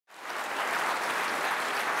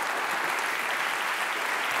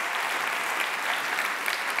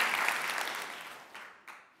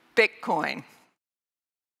Bitcoin.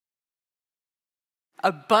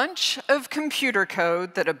 A bunch of computer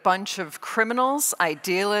code that a bunch of criminals,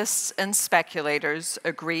 idealists, and speculators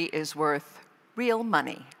agree is worth real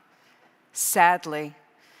money. Sadly,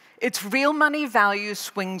 its real money value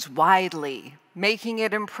swings widely, making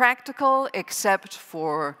it impractical except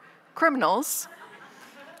for criminals,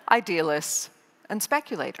 idealists, and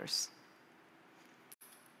speculators.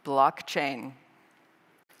 Blockchain.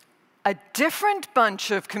 A different bunch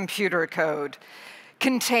of computer code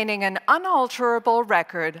containing an unalterable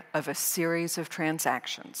record of a series of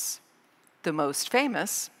transactions. The most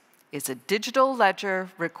famous is a digital ledger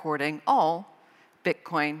recording all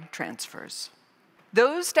Bitcoin transfers.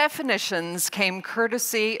 Those definitions came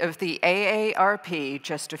courtesy of the AARP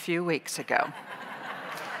just a few weeks ago.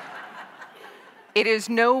 It is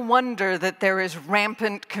no wonder that there is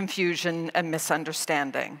rampant confusion and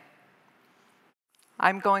misunderstanding.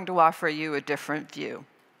 I'm going to offer you a different view.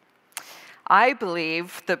 I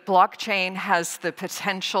believe that blockchain has the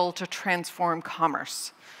potential to transform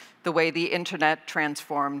commerce the way the internet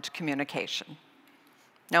transformed communication.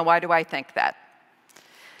 Now, why do I think that?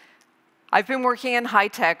 I've been working in high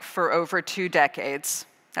tech for over 2 decades.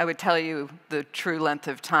 I would tell you the true length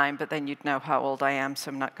of time, but then you'd know how old I am, so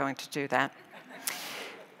I'm not going to do that.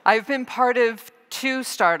 I've been part of 2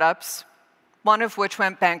 startups, one of which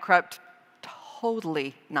went bankrupt,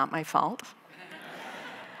 totally not my fault.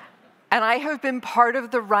 And I have been part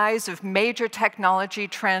of the rise of major technology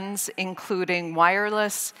trends, including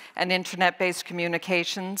wireless and internet-based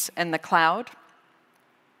communications and the cloud.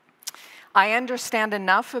 I understand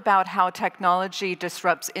enough about how technology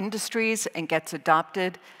disrupts industries and gets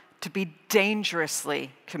adopted to be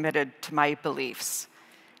dangerously committed to my beliefs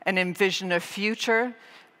and envision a future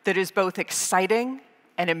that is both exciting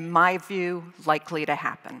and, in my view, likely to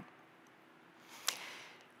happen.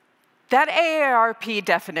 That AARP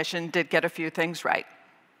definition did get a few things right.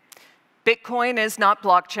 Bitcoin is not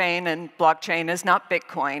blockchain, and blockchain is not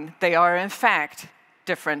Bitcoin. They are, in fact,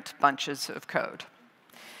 different bunches of code.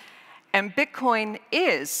 And Bitcoin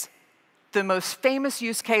is the most famous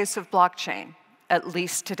use case of blockchain, at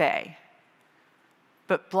least today.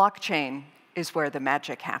 But blockchain is where the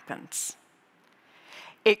magic happens.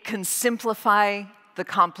 It can simplify the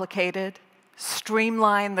complicated,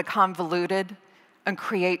 streamline the convoluted, and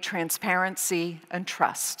create transparency and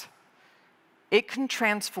trust. It can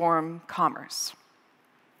transform commerce.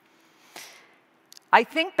 I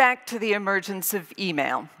think back to the emergence of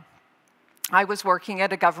email. I was working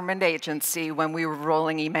at a government agency when we were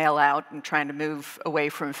rolling email out and trying to move away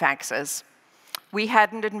from faxes. We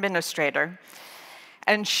had an administrator,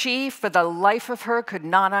 and she, for the life of her, could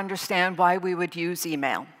not understand why we would use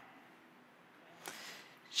email.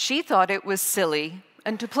 She thought it was silly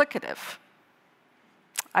and duplicative.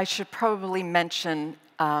 I should probably mention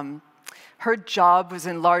her job was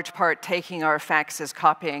in large part taking our faxes,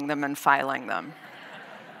 copying them, and filing them.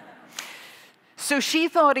 So she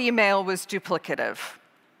thought email was duplicative,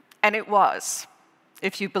 and it was,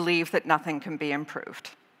 if you believe that nothing can be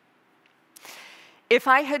improved. If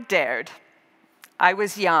I had dared, I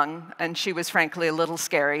was young, and she was frankly a little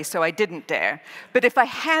scary, so I didn't dare. But if I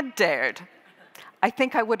had dared, I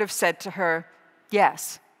think I would have said to her,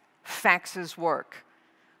 yes, faxes work.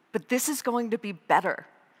 But this is going to be better.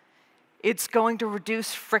 It's going to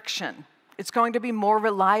reduce friction. It's going to be more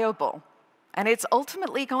reliable. And it's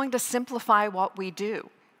ultimately going to simplify what we do.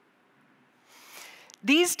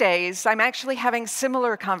 These days, I'm actually having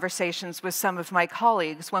similar conversations with some of my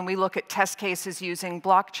colleagues when we look at test cases using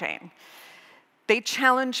blockchain. They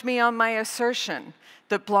challenge me on my assertion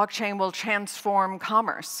that blockchain will transform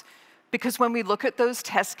commerce. Because when we look at those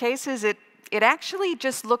test cases, it actually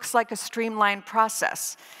just looks like a streamlined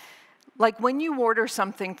process. Like when you order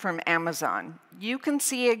something from Amazon, you can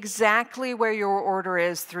see exactly where your order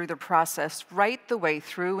is through the process right the way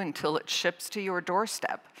through until it ships to your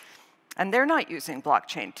doorstep. And they're not using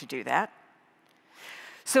blockchain to do that.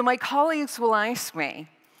 So my colleagues will ask me,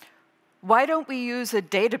 why don't we use a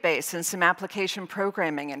database and some application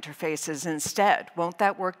programming interfaces instead? Won't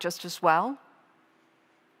that work just as well?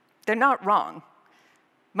 They're not wrong.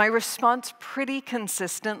 My response pretty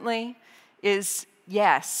consistently is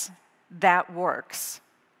yes, that works.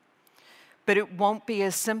 But it won't be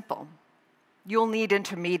as simple. You'll need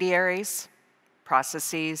intermediaries,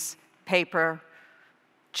 processes, paper,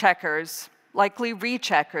 checkers, likely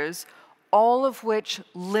recheckers, all of which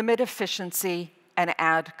limit efficiency and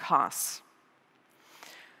add costs.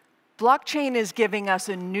 Blockchain is giving us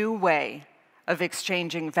a new way of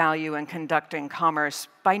exchanging value and conducting commerce,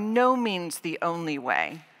 by no means the only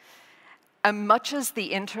way. And much as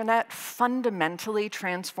the internet fundamentally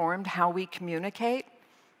transformed how we communicate,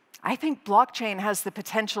 I think blockchain has the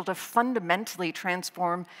potential to fundamentally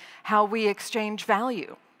transform how we exchange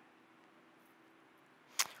value.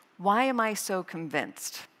 Why am I so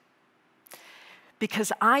convinced?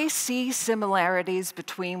 Because I see similarities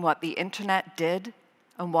between what the internet did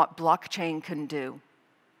and what blockchain can do.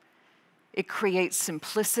 It creates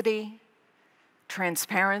simplicity,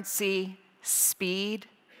 transparency, speed,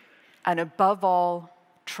 and above all,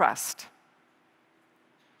 trust.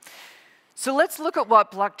 So let's look at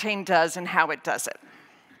what blockchain does and how it does it.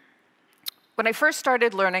 When I first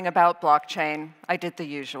started learning about blockchain, I did the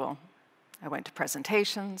usual. I went to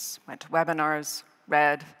presentations, went to webinars,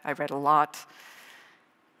 I read a lot.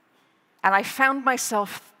 And I found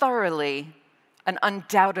myself thoroughly and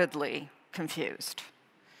undoubtedly confused.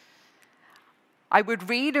 I would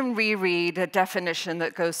read and reread a definition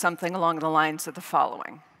that goes something along the lines of the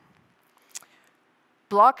following.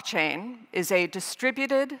 Blockchain is a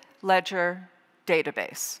distributed ledger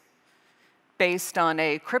database based on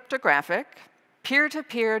a cryptographic,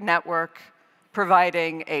 peer-to-peer network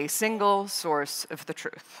providing a single source of the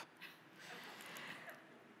truth.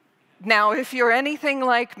 Now, if you're anything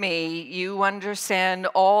like me, you understand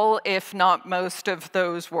all, if not most, of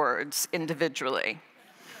those words individually.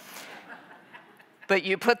 But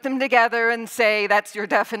you put them together and say, that's your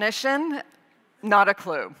definition? Not a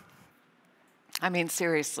clue. I mean,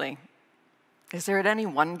 seriously, is there any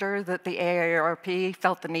wonder that the AARP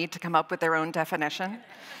felt the need to come up with their own definition?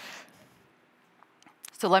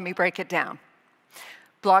 So let me break it down.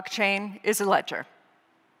 Blockchain is a ledger,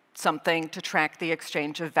 something to track the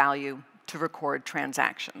exchange of value, to record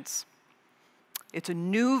transactions. It's a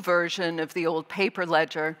new version of the old paper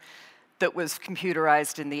ledger that was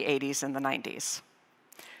computerized in the 80s and the 90s.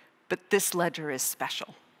 But this ledger is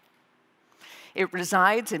special. It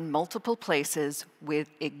resides in multiple places with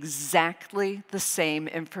exactly the same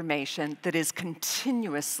information that is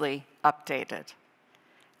continuously updated.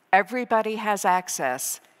 Everybody has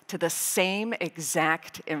access to the same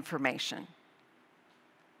exact information.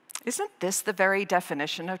 Isn't this the very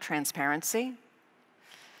definition of transparency?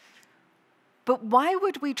 But why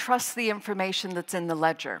would we trust the information that's in the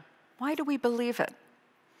ledger? Why do we believe it?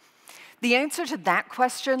 The answer to that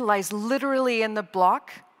question lies literally in the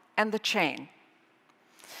block and the chain.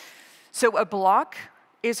 So a block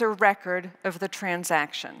is a record of the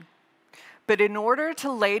transaction. But in order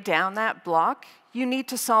to lay down that block, you need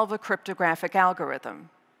to solve a cryptographic algorithm.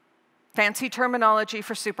 Fancy terminology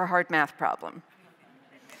for super hard math problem.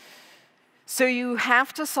 So you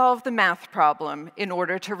have to solve the math problem in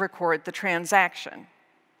order to record the transaction.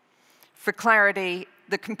 For clarity,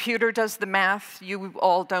 the computer does the math. You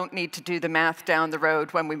all don't need to do the math down the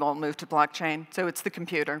road when we all move to blockchain, so it's the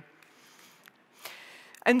computer.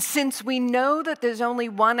 And since we know that there's only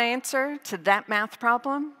one answer to that math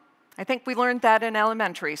problem, I think we learned that in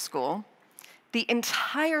elementary school, the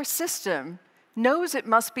entire system knows it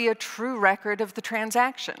must be a true record of the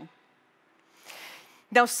transaction.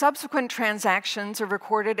 Now, subsequent transactions are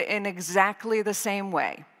recorded in exactly the same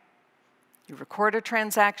way. You record a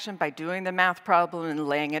transaction by doing the math problem and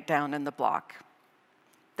laying it down in the block.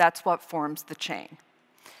 That's what forms the chain.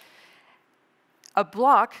 A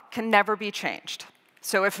block can never be changed.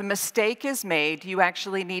 So if a mistake is made, you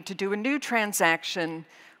actually need to do a new transaction,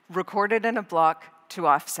 record it in a block to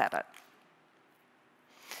offset it.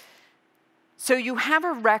 So you have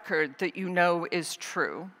a record that you know is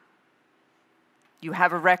true. You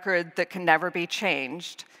have a record that can never be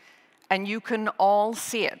changed, and you can all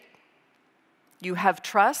see it. You have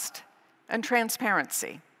trust and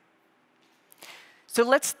transparency. So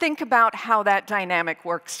let's think about how that dynamic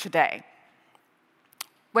works today.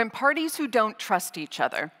 When parties who don't trust each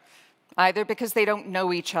other, either because they don't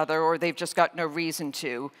know each other or they've just got no reason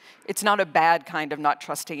to, it's not a bad kind of not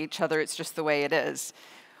trusting each other, it's just the way it is.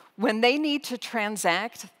 When they need to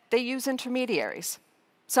transact, they use intermediaries,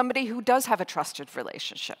 somebody who does have a trusted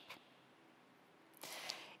relationship.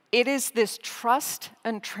 It is this trust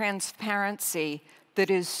and transparency that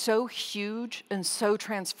is so huge and so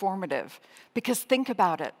transformative, because think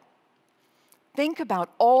about it. Think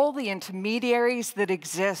about all the intermediaries that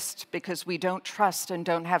exist because we don't trust and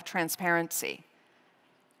don't have transparency.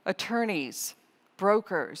 Attorneys,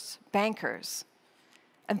 brokers, bankers.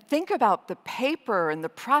 And think about the paper and the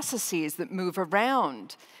processes that move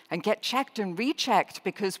around and get checked and rechecked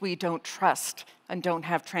because we don't trust and don't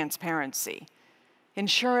have transparency.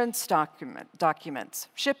 Insurance documents,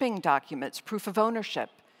 shipping documents, proof of ownership.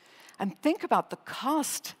 And think about the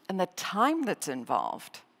cost and the time that's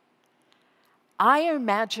involved. I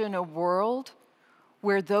imagine a world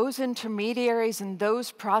where those intermediaries and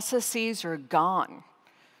those processes are gone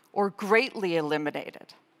or greatly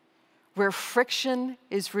eliminated, where friction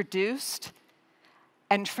is reduced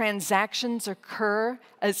and transactions occur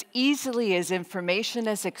as easily as information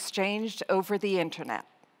is exchanged over the internet.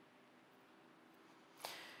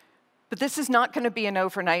 But this is not going to be an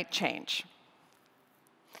overnight change.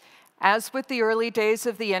 As with the early days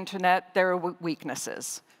of the internet, there are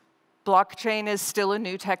weaknesses. Blockchain is still a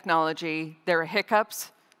new technology. There are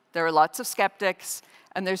hiccups, there are lots of skeptics,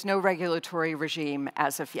 and there's no regulatory regime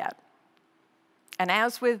as of yet. And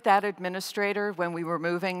as with that administrator when we were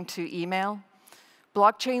moving to email,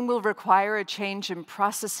 blockchain will require a change in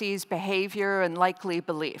processes, behavior, and likely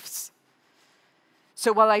beliefs.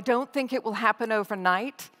 So while I don't think it will happen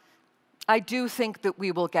overnight, I do think that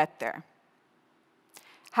we will get there.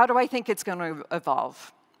 How do I think it's going to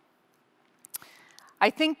evolve? I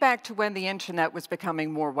think back to when the internet was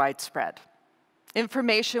becoming more widespread.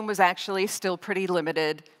 Information was actually still pretty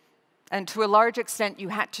limited, and to a large extent, you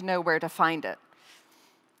had to know where to find it.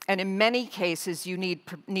 And in many cases, you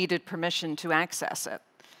needed permission to access it.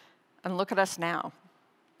 And look at us now.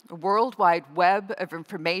 A worldwide web of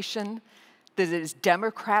information that is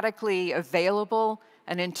democratically available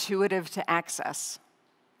and intuitive to access.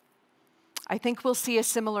 I think we'll see a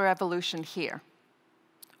similar evolution here.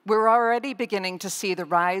 We're already beginning to see the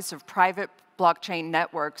rise of private blockchain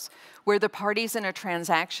networks where the parties in a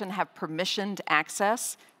transaction have permissioned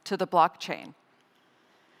access to the blockchain.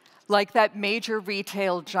 Like that major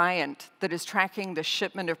retail giant that is tracking the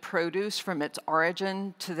shipment of produce from its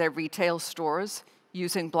origin to their retail stores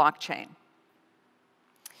using blockchain.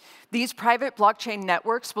 These private blockchain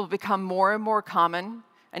networks will become more and more common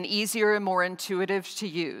and easier and more intuitive to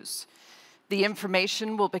use. The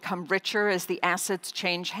information will become richer as the assets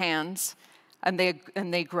change hands and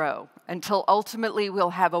they grow, until ultimately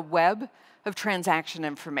we'll have a web of transaction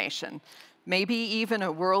information, maybe even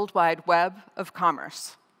a worldwide web of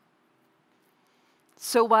commerce.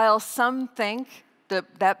 So while some think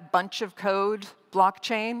that that bunch of code,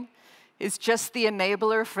 blockchain, is just the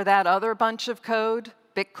enabler for that other bunch of code,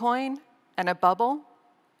 Bitcoin, and a bubble,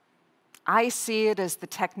 I see it as the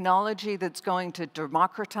technology that's going to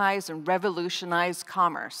democratize and revolutionize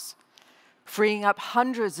commerce, freeing up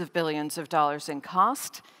hundreds of billions of dollars in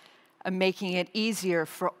cost and making it easier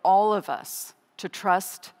for all of us to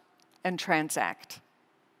trust and transact.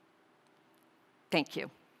 Thank you.